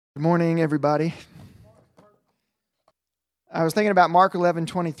Good morning, everybody. I was thinking about Mark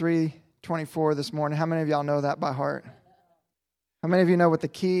 11:23-24 this morning. How many of y'all know that by heart? How many of you know what the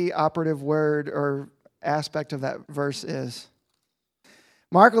key operative word or aspect of that verse is?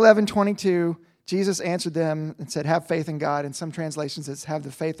 Mark 11:22, Jesus answered them and said, "Have faith in God." In some translations, it's "have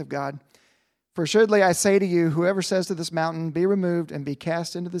the faith of God. For assuredly I say to you, whoever says to this mountain, 'Be removed and be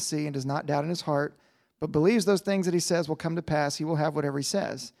cast into the sea,' and does not doubt in his heart, but believes those things that he says will come to pass, he will have whatever he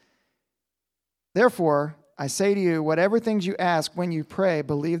says. Therefore, I say to you, whatever things you ask when you pray,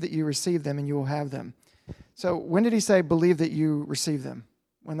 believe that you receive them and you will have them." So when did he say believe that you receive them?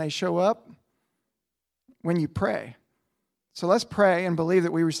 When they show up? When you pray. So let's pray and believe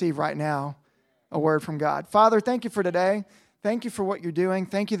that we receive right now a word from God. Father, thank you for today. Thank you for what you're doing.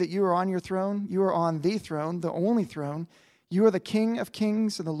 Thank you that you are on your throne. You are on the throne, the only throne. You are the King of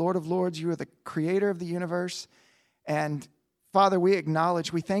kings and the Lord of lords. You are the creator of the universe. And Father, we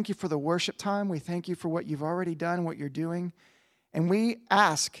acknowledge, we thank you for the worship time. We thank you for what you've already done, what you're doing. And we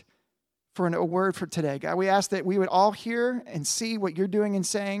ask for a word for today, God. We ask that we would all hear and see what you're doing and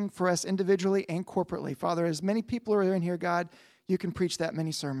saying for us individually and corporately. Father, as many people are in here, God, you can preach that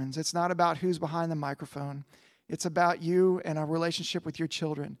many sermons. It's not about who's behind the microphone. It's about you and a relationship with your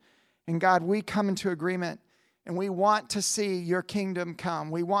children. And God, we come into agreement and we want to see your kingdom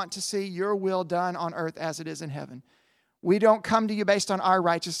come. We want to see your will done on earth as it is in heaven. We don't come to you based on our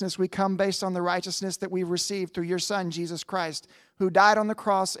righteousness. We come based on the righteousness that we've received through your Son, Jesus Christ, who died on the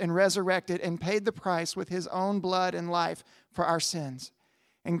cross and resurrected and paid the price with his own blood and life for our sins.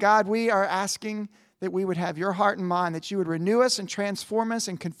 And God, we are asking that we would have your heart and mind, that you would renew us and transform us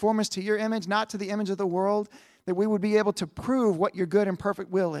and conform us to your image, not to the image of the world, that we would be able to prove what your good and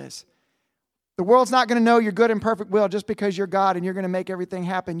perfect will is. The world's not going to know your good and perfect will just because you're God and you're going to make everything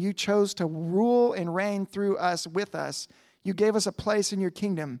happen. You chose to rule and reign through us, with us. You gave us a place in your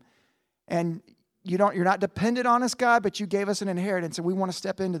kingdom. And you're not dependent on us, God, but you gave us an inheritance, and we want to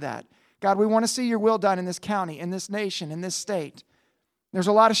step into that. God, we want to see your will done in this county, in this nation, in this state. There's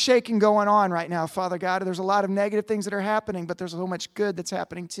a lot of shaking going on right now, Father God. There's a lot of negative things that are happening, but there's so much good that's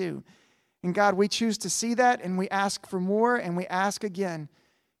happening too. And God, we choose to see that, and we ask for more, and we ask again,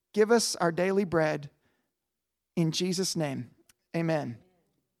 give us our daily bread in Jesus' name. Amen.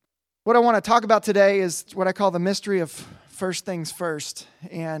 What I want to talk about today is what I call the mystery of first things first.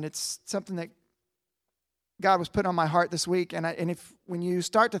 And it's something that God was put on my heart this week. And when you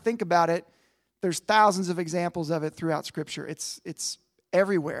start to think about it, there's thousands of examples of it throughout Scripture. It's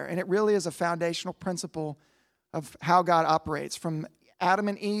everywhere. And it really is a foundational principle of how God operates. From Adam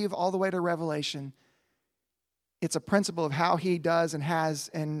and Eve all the way to Revelation, it's a principle of how he does and has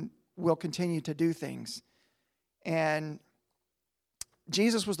and will continue to do things. And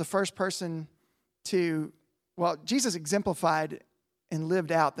Jesus was the first person Jesus exemplified and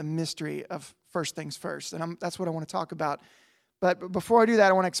lived out the mystery of first things first. And that's what I want to talk about. But before I do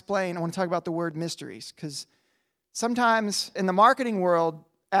that, I want to talk about the word mysteries. Because sometimes in the marketing world,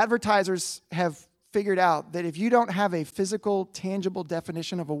 advertisers have figured out that if you don't have a physical, tangible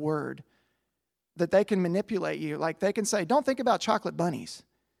definition of a word, that they can manipulate you. Like they can say, don't think about chocolate bunnies.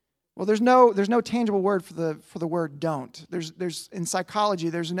 Well, there's no tangible word for the word don't. There's in psychology,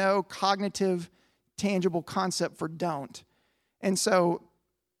 there's no cognitive, tangible concept for don't. And so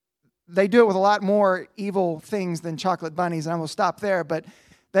they do it with a lot more evil things than chocolate bunnies, and I will stop there, but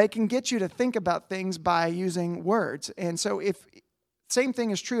they can get you to think about things by using words. And so same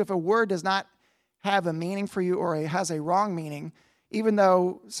thing is true if a word does not have a meaning for you or has a wrong meaning, even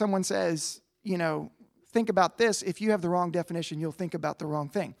though someone says, think about this. If you have the wrong definition, you'll think about the wrong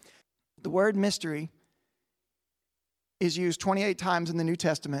thing. The word mystery is used 28 times in the New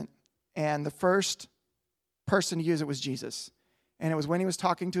Testament, and the first person to use it was Jesus. And it was when he was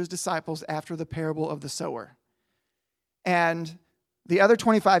talking to his disciples after the parable of the sower. And the other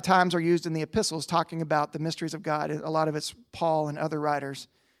 25 times are used in the epistles talking about the mysteries of God. A lot of it's Paul and other writers.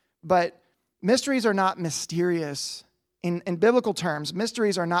 But mysteries are not mysterious. In biblical terms,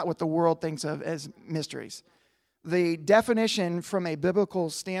 mysteries are not what the world thinks of as mysteries. The definition from a biblical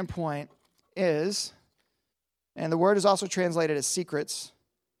standpoint is, and the word is also translated as secrets,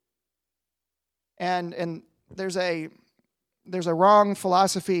 and there's a wrong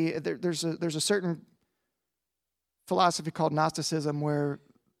philosophy. There's a certain philosophy called Gnosticism where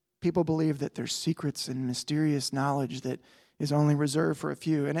people believe that there's secrets and mysterious knowledge that is only reserved for a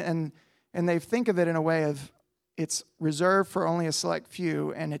few, and they think of it in a way of it's reserved for only a select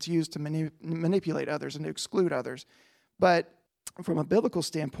few, and it's used to manipulate others and to exclude others. But from a biblical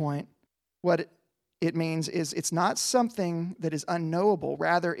standpoint, what it means is it's not something that is unknowable.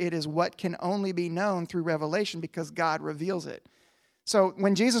 Rather, it is what can only be known through revelation because God reveals it. So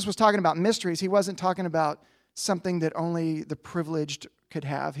when Jesus was talking about mysteries, he wasn't talking about something that only the privileged could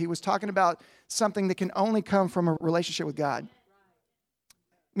have. He was talking about something that can only come from a relationship with God.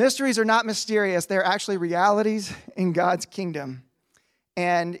 Mysteries are not mysterious. They're actually realities in God's kingdom.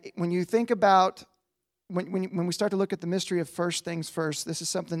 And when you think about, when we start to look at the mystery of first things first, this is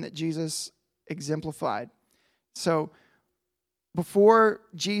something that Jesus exemplified. So before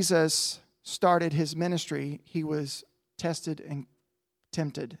Jesus started his ministry, he was tested and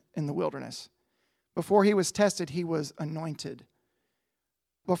tempted in the wilderness. Before he was tested, he was anointed.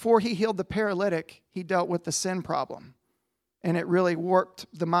 Before he healed the paralytic, he dealt with the sin problem. And it really warped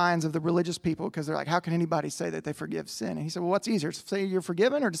the minds of the religious people because they're like, how can anybody say that they forgive sin? And he said, well, what's easier, to say you're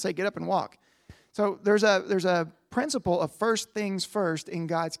forgiven or to say get up and walk? So there's a principle of first things first in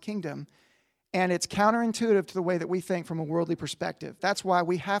God's kingdom. And it's counterintuitive to the way that we think from a worldly perspective. That's why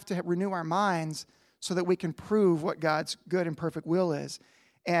we have to renew our minds so that we can prove what God's good and perfect will is.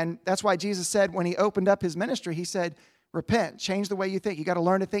 And that's why Jesus said when he opened up his ministry, he said, repent, change the way you think. You got to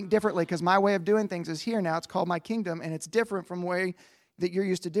learn to think differently because my way of doing things is here now. It's called my kingdom, and it's different from the way that you're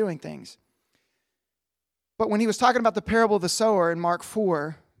used to doing things. But when he was talking about the parable of the sower in Mark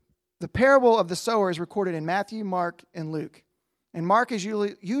 4, the parable of the sower is recorded in Matthew, Mark, and Luke. And Mark is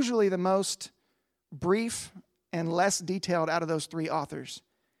usually the most brief and less detailed out of those three authors.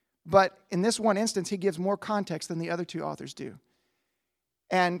 But in this one instance, he gives more context than the other two authors do.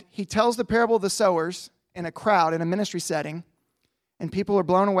 And he tells the parable of the sowers in a crowd, in a ministry setting, and people are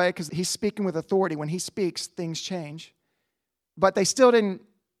blown away because he's speaking with authority. When he speaks, things change. But they still didn't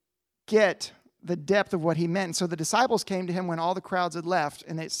get the depth of what he meant. So the disciples came to him when all the crowds had left,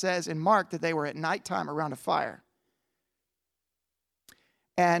 and it says in Mark that they were at nighttime around a fire.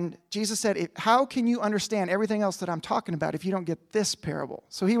 And Jesus said, how can you understand everything else that I'm talking about if you don't get this parable?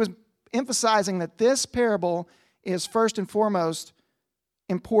 So he was emphasizing that this parable is first and foremost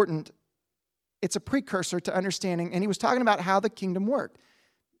important. It's a precursor to understanding, and he was talking about how the kingdom worked.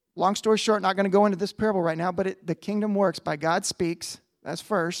 Long story short, not going to go into this parable right now, but the kingdom works by God speaks, that's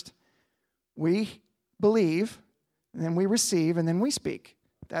first. We believe, and then we receive, and then we speak.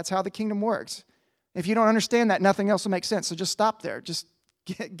 That's how the kingdom works. If you don't understand that, nothing else will make sense, so just stop there. Just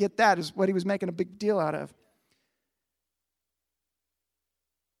get that is what he was making a big deal out of.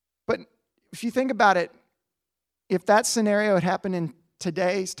 But if you think about it, if that scenario had happened in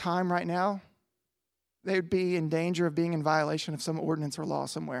today's time right now, they would be in danger of being in violation of some ordinance or law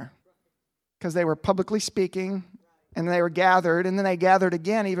somewhere. Because they were publicly speaking, and they were gathered, and then they gathered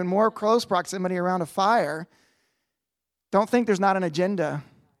again, even more close proximity around a fire. Don't think there's not an agenda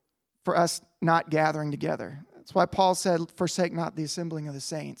for us not gathering together. That's why Paul said, forsake not the assembling of the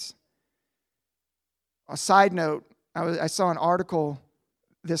saints. A side note, I saw an article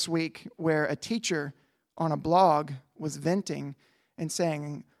this week where a teacher on a blog was venting and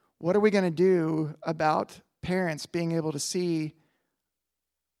saying, what are we going to do about parents being able to see?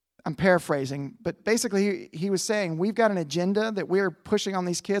 I'm paraphrasing, but basically he was saying, we've got an agenda that we're pushing on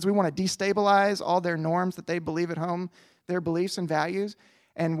these kids. We want to destabilize all their norms that they believe at home, their beliefs and values.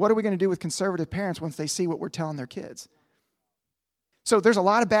 And what are we going to do with conservative parents once they see what we're telling their kids? So there's a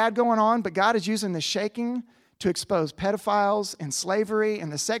lot of bad going on, but God is using the shaking to expose pedophiles and slavery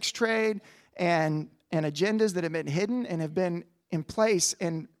and the sex trade and agendas that have been hidden and have been in place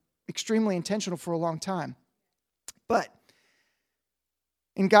and extremely intentional for a long time. But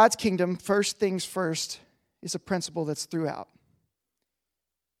in God's kingdom, first things first is a principle that's throughout.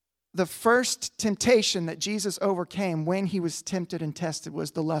 The first temptation that Jesus overcame when he was tempted and tested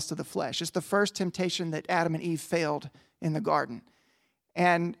was the lust of the flesh. It's the first temptation that Adam and Eve failed in the garden.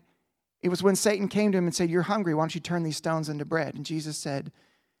 And it was when Satan came to him and said, you're hungry, why don't you turn these stones into bread? And Jesus said,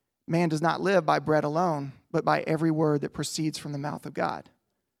 man does not live by bread alone, but by every word that proceeds from the mouth of God.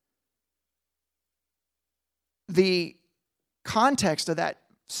 The context of that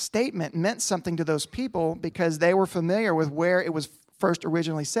statement meant something to those people because they were familiar with where it was first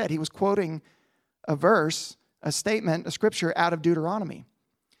originally said. He was quoting a verse, a statement, a scripture out of Deuteronomy.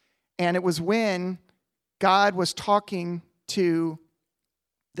 And it was when God was talking to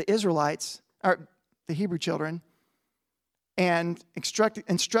the Israelites, or the Hebrew children, and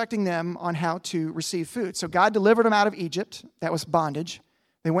instructing them on how to receive food. So God delivered them out of Egypt. That was bondage.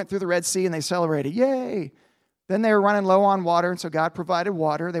 They went through the Red Sea and they celebrated. Yay! Then they were running low on water, and so God provided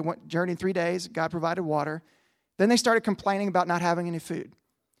water. They went journeyed 3 days. God provided water. Then they started complaining about not having any food.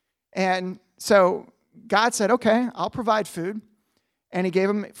 And so God said, okay, I'll provide food. And he gave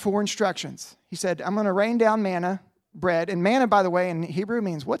them 4 instructions. He said, I'm going to rain down manna, bread. And manna, by the way, in Hebrew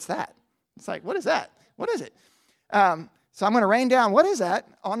means, what's that? It's like, what is that? What is it? So I'm going to rain down, what is that,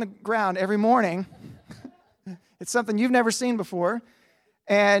 on the ground every morning. It's something you've never seen before.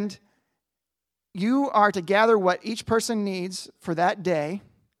 And you are to gather what each person needs for that day.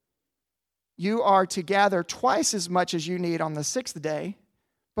 You are to gather twice as much as you need on the sixth day,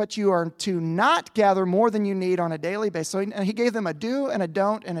 but you are to not gather more than you need on a daily basis. So he gave them a do and a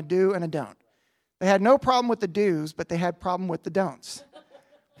don't and a do and a don't. They had no problem with the do's, but they had problem with the don'ts.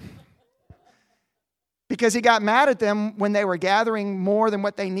 Because he got mad at them when they were gathering more than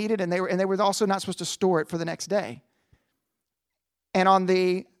what they needed, and they were also not supposed to store it for the next day. And on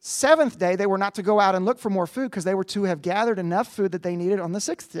the seventh day, they were not to go out and look for more food because they were to have gathered enough food that they needed on the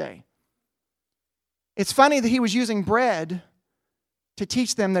sixth day. It's funny that he was using bread to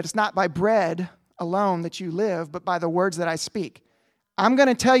teach them that it's not by bread alone that you live, but by the words that I speak. I'm going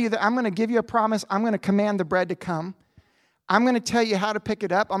to tell you that I'm going to give you a promise. I'm going to command the bread to come. I'm going to tell you how to pick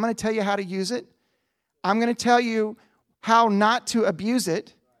it up. I'm going to tell you how to use it. I'm going to tell you how not to abuse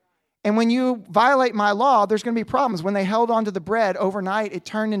it. And when you violate my law, there's going to be problems. When they held onto the bread overnight, it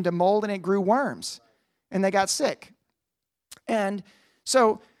turned into mold and it grew worms. And they got sick. And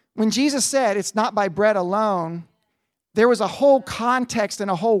so when Jesus said it's not by bread alone, there was a whole context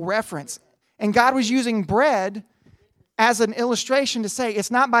and a whole reference. And God was using bread as an illustration to say it's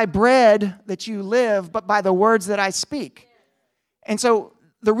not by bread that you live, but by the words that I speak. And so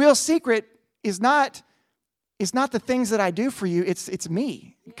the real secret is not the things that I do for you, it's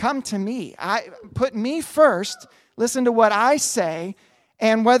me. Come to me. I put me first. Listen to what I say,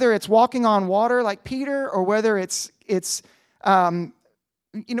 and whether it's walking on water like Peter, or whether it's when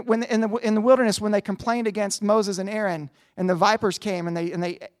in the wilderness when they complained against Moses and Aaron, and the vipers came and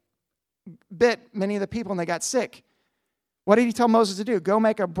they bit many of the people and they got sick. What did he tell Moses to do? Go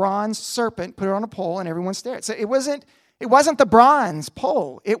make a bronze serpent, put it on a pole, and everyone stared. So it wasn't the bronze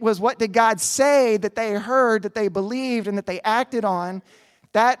pole. It was what did God say that they heard, that they believed, and that they acted on.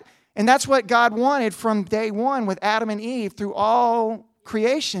 And that's what God wanted from day one with Adam and Eve through all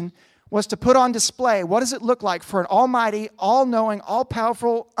creation, was to put on display what does it look like for an almighty, all-knowing,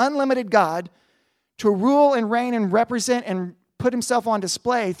 all-powerful, unlimited God to rule and reign and represent and put himself on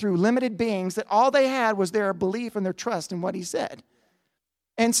display through limited beings that all they had was their belief and their trust in what he said.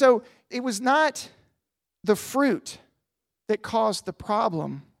 And so it was not the fruit that caused the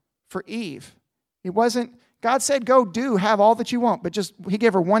problem for Eve. It wasn't, God said, go have all that you want, but he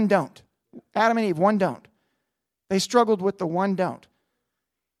gave her one don't. Adam and Eve, one don't. They struggled with the one don't.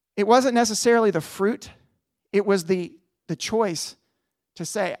 It wasn't necessarily the fruit. It was the choice to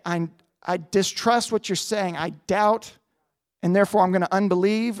say, I distrust what you're saying. I doubt, and therefore I'm going to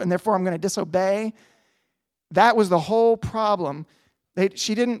unbelieve, and therefore I'm going to disobey. That was the whole problem. They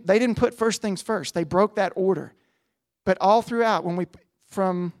didn't put first things first. They broke that order. But all throughout,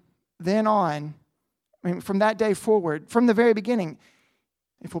 from then on, from that day forward, from the very beginning,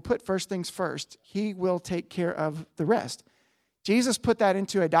 if we'll put first things first, he will take care of the rest. Jesus put that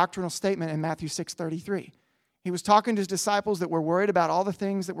into a doctrinal statement in Matthew 6:33. He was talking to his disciples that were worried about all the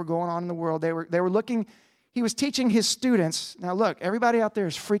things that were going on in the world. They were looking, he was teaching his students. Now look, everybody out there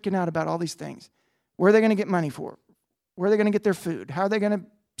is freaking out about all these things. Where are they going to get money for? Where are they going to get their food? How are they going to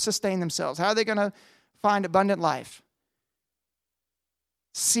sustain themselves? How are they going to find abundant life?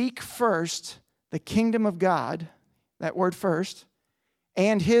 Seek first the kingdom of God, that word first,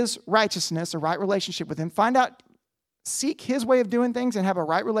 and his righteousness, a right relationship with him. Seek his way of doing things and have a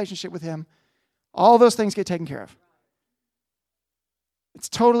right relationship with him. All those things get taken care of. It's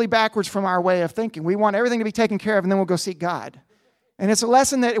totally backwards from our way of thinking. We want everything to be taken care of, and then we'll go seek God. And it's a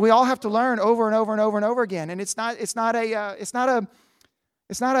lesson that we all have to learn over and over and over and over again. And it's not a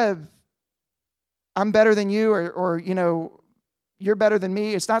I'm better than you, or you're better than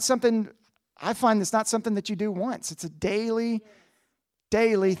me. It's not something, I find it's not something that you do once. It's a daily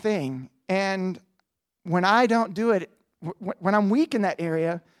thing. And when I don't do it, when I'm weak in that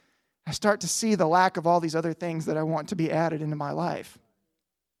area, I start to see the lack of all these other things that I want to be added into my life.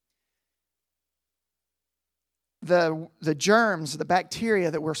 The germs, the bacteria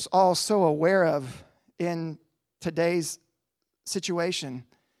that we're all so aware of in today's situation.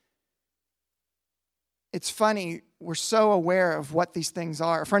 It's funny, we're so aware of what these things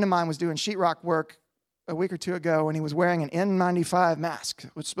are. A friend of mine was doing sheetrock work a week or two ago, and he was wearing an N95 mask.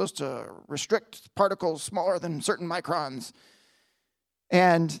 It was supposed to restrict particles smaller than certain microns.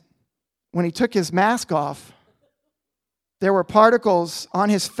 And when he took his mask off, there were particles on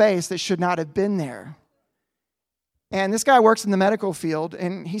his face that should not have been there. And this guy works in the medical field,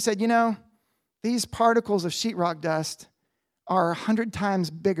 and he said, these particles of sheetrock dust are 100 times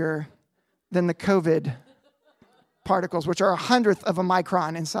bigger than the COVID particles, which are 100th of a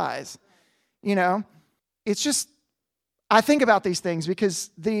micron in size. It's just, I think about these things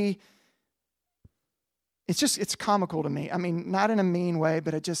because it's comical to me. I mean, not in a mean way,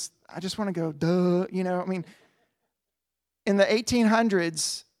 but I just want to go, duh, I mean, in the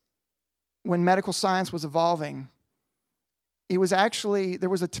 1800s, when medical science was evolving, there was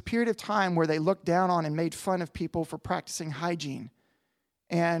a period of time where they looked down on and made fun of people for practicing hygiene.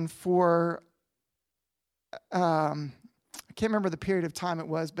 And for, I can't remember the period of time it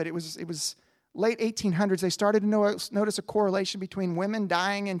was, but it was late 1800s. They started to notice a correlation between women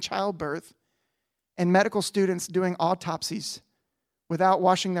dying in childbirth and medical students doing autopsies without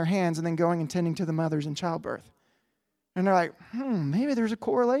washing their hands and then going and tending to the mothers in childbirth. And they're like, maybe there's a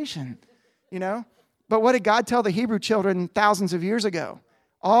correlation, But what did God tell the Hebrew children thousands of years ago?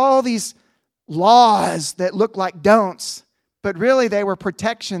 All these laws that look like don'ts, but really they were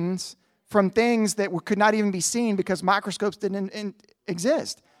protections from things that could not even be seen because microscopes didn't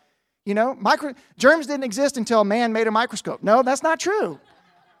exist. Germs didn't exist until a man made a microscope. No, that's not true.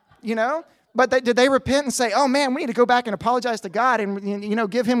 But did they repent and say, oh man, we need to go back and apologize to God and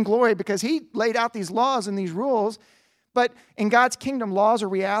give him glory because he laid out these laws and these rules. But in God's kingdom, laws are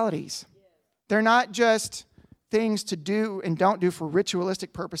realities. They're not just things to do and don't do for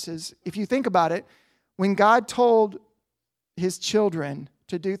ritualistic purposes. If you think about it, when God told his children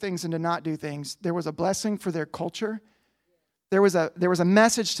to do things and to not do things, there was a blessing for their culture. There was a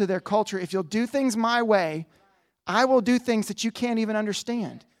message to their culture. If you'll do things my way, I will do things that you can't even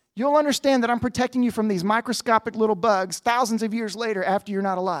understand. You'll understand that I'm protecting you from these microscopic little bugs thousands of years later after you're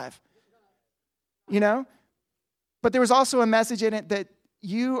not alive. But there was also a message in it that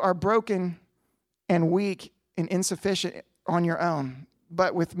you are broken and weak and insufficient on your own.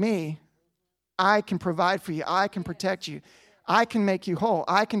 But with me, I can provide for you. I can protect you. I can make you whole.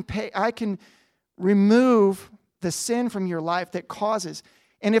 I can remove the sin from your life that causes.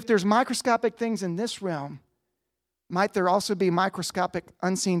 And if there's microscopic things in this realm, might there also be microscopic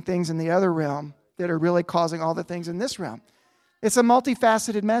unseen things in the other realm that are really causing all the things in this realm? It's a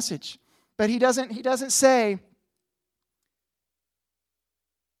multifaceted message. But he doesn't say,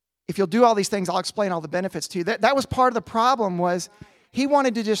 if you'll do all these things, I'll explain all the benefits to you. That was part of the problem, was he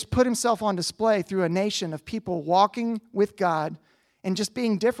wanted to just put himself on display through a nation of people walking with God and just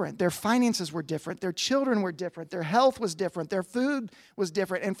being different. Their finances were different. Their children were different. Their health was different. Their food was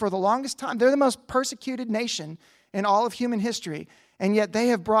different. And for the longest time, they're the most persecuted nation in all of human history. And yet they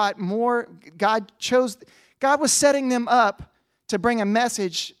have brought more. God was setting them up to bring a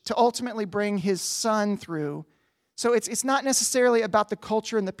message to ultimately bring his son through. So it's not necessarily about the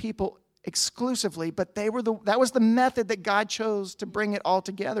culture and the people exclusively, but that was the method that God chose to bring it all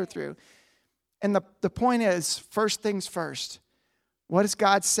together through. And the point is, first things first. What does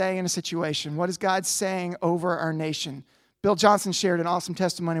God say in a situation? What is God saying over our nation? Bill Johnson shared an awesome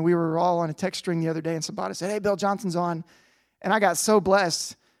testimony. We were all on a text string the other day, and Sabata said, hey, Bill Johnson's on. And I got so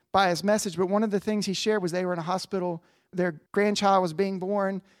blessed by his message. But one of the things he shared was they were in a hospital. Their grandchild was being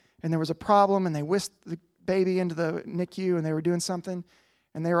born, and there was a problem, and they whisked the baby into the NICU, and they were doing something.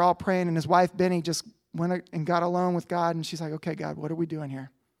 And they were all praying, and his wife, Benny, just went and got alone with God, and she's like, okay, God, what are we doing here?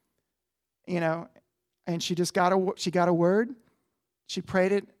 And she got a word. She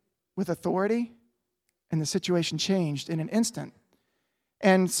prayed it with authority, and the situation changed in an instant.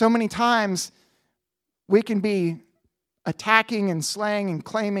 And so many times we can be attacking and slaying and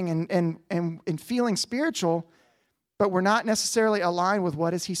claiming and feeling spiritual, but we're not necessarily aligned with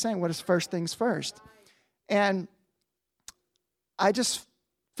what is he saying, what is first things first. And I just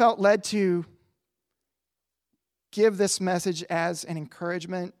felt led to give this message as an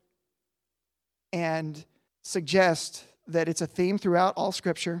encouragement and suggest that it's a theme throughout all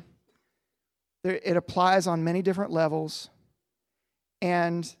Scripture. It applies on many different levels.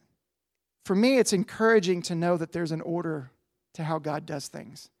 And for me, it's encouraging to know that there's an order to how God does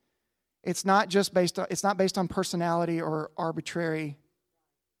things. It's not based on personality or arbitrary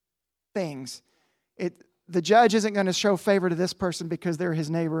things. The judge isn't going to show favor to this person because they're his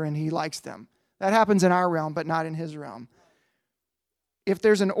neighbor and he likes them. That happens in our realm, but not in his realm. If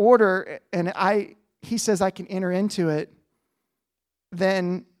there's an order and he says I can enter into it,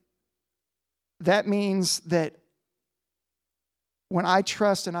 then that means that when I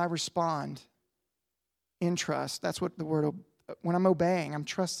trust and I respond in trust, that's what the word, when I'm obeying, I'm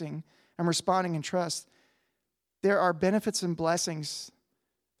trusting, I'm responding in trust, there are benefits and blessings.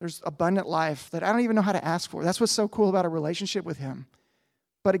 There's abundant life that I don't even know how to ask for. That's what's so cool about a relationship with him.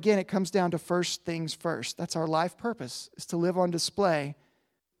 But again, it comes down to first things first. That's our life purpose, is to live on display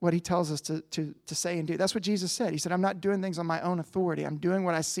what he tells us to say and do. That's what Jesus said. He said, I'm not doing things on my own authority. I'm doing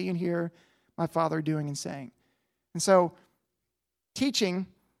what I see and hear my Father doing and saying. And so teaching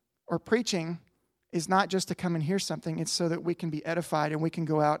or preaching is not just to come and hear something. It's so that we can be edified and we can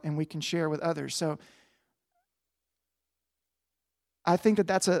go out and we can share with others. So I think that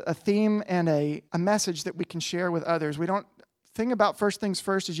that's a theme and a message that we can share with others. Thing about first things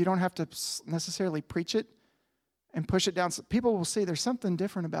first is you don't have to necessarily preach it and push it down. People will see there's something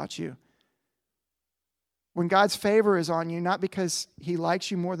different about you. When God's favor is on you, not because he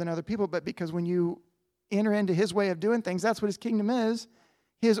likes you more than other people, but because when you enter into his way of doing things, that's what his kingdom is,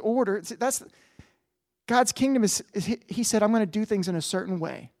 his order. That's God's kingdom is he said, I'm going to do things in a certain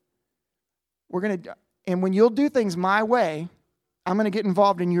way. And when you'll do things my way, I'm going to get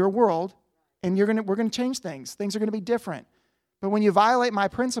involved in your world, and we're going to change things. Things are going to be different. But when you violate my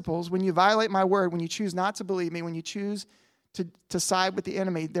principles, when you violate my word, when you choose not to believe me, when you choose to side with the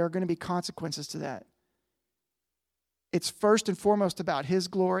enemy, there are going to be consequences to that. It's first and foremost about his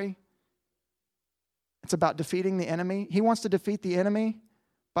glory. It's about defeating the enemy. He wants to defeat the enemy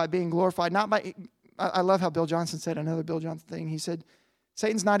by being glorified, not by... I love how Bill Johnson said, another Bill Johnson thing. He said,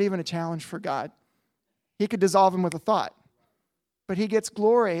 Satan's not even a challenge for God. He could dissolve him with a thought. But he gets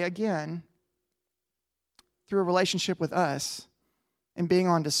glory, again, through a relationship with us and being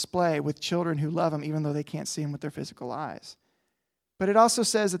on display with children who love him even though they can't see him with their physical eyes. But it also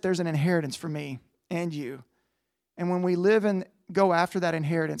says that there's an inheritance for me and you. And when we live and go after that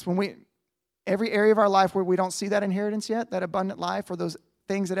inheritance, every area of our life where we don't see that inheritance yet, that abundant life or those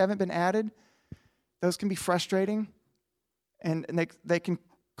things that haven't been added, those can be frustrating and they can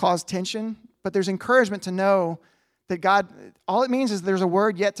cause tension. But there's encouragement to know that God, all it means is there's a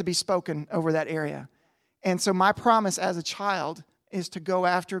word yet to be spoken over that area. And so my promise as a child is to go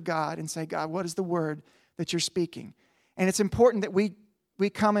after God and say, God, what is the word that you're speaking? And it's important that we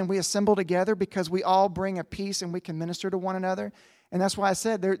come and we assemble together because we all bring a peace and we can minister to one another. And that's why I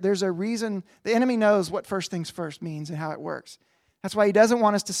said there's a reason. The enemy knows what first things first means and how it works. That's why he doesn't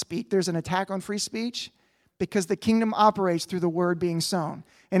want us to speak. There's an attack on free speech because the kingdom operates through the word being sown.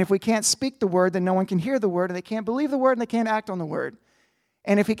 And if we can't speak the word, then no one can hear the word, and they can't believe the word, and they can't act on the word.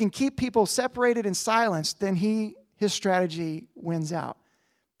 And if he can keep people separated and silenced, then his strategy wins out.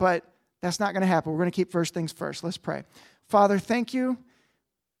 But that's not going to happen. We're going to keep first things first. Let's pray. Father, thank you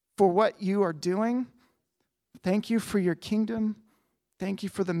for what you are doing. Thank you for your kingdom. Thank you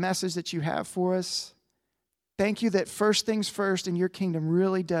for the message that you have for us. Thank you that first things first in your kingdom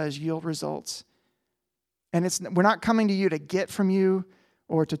really does yield results. And we're not coming to you to get from you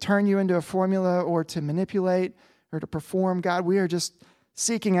or to turn you into a formula or to manipulate or to perform. God, we are just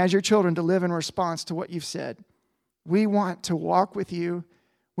seeking as your children to live in response to what you've said. We want to walk with you.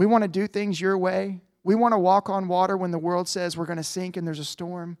 We want to do things your way. We want to walk on water when the world says we're going to sink and there's a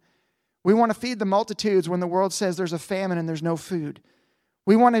storm. We want to feed the multitudes when the world says there's a famine and there's no food.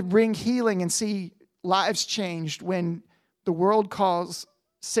 We want to bring healing and see lives changed when the world calls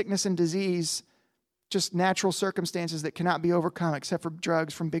sickness and disease just natural circumstances that cannot be overcome except for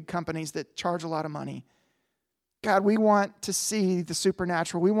drugs from big companies that charge a lot of money. God, we want to see the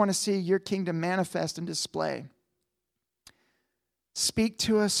supernatural. We want to see your kingdom manifest and display. Speak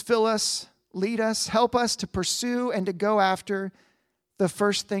to us, fill us, lead us, help us to pursue and to go after the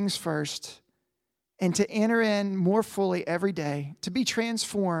first things first and to enter in more fully every day, to be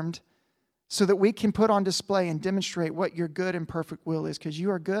transformed so that we can put on display and demonstrate what your good and perfect will is, because you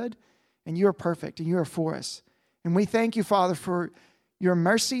are good and you are perfect and you are for us. And we thank you, Father, for your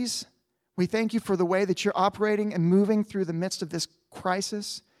mercies. We thank you for the way that you're operating and moving through the midst of this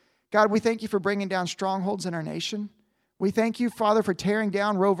crisis. God, we thank you for bringing down strongholds in our nation. We thank you, Father, for tearing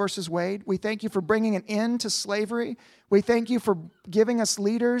down Roe versus Wade. We thank you for bringing an end to slavery. We thank you for giving us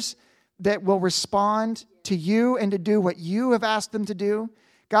leaders that will respond to you and to do what you have asked them to do.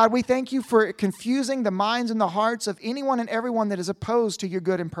 God, we thank you for confusing the minds and the hearts of anyone and everyone that is opposed to your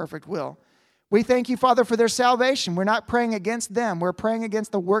good and perfect will. We thank you, Father, for their salvation. We're not praying against them. We're praying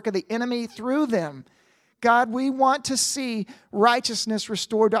against the work of the enemy through them. God, we want to see righteousness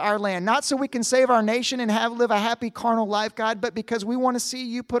restored to our land, not so we can save our nation and live a happy carnal life, God, but because we want to see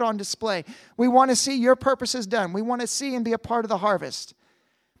you put on display. We want to see your purposes done. We want to see and be a part of the harvest.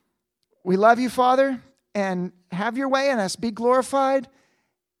 We love you, Father, and have your way in us. Be glorified.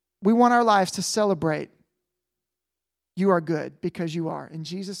 We want our lives to celebrate. You are good because you are. In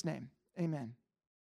Jesus' name, amen.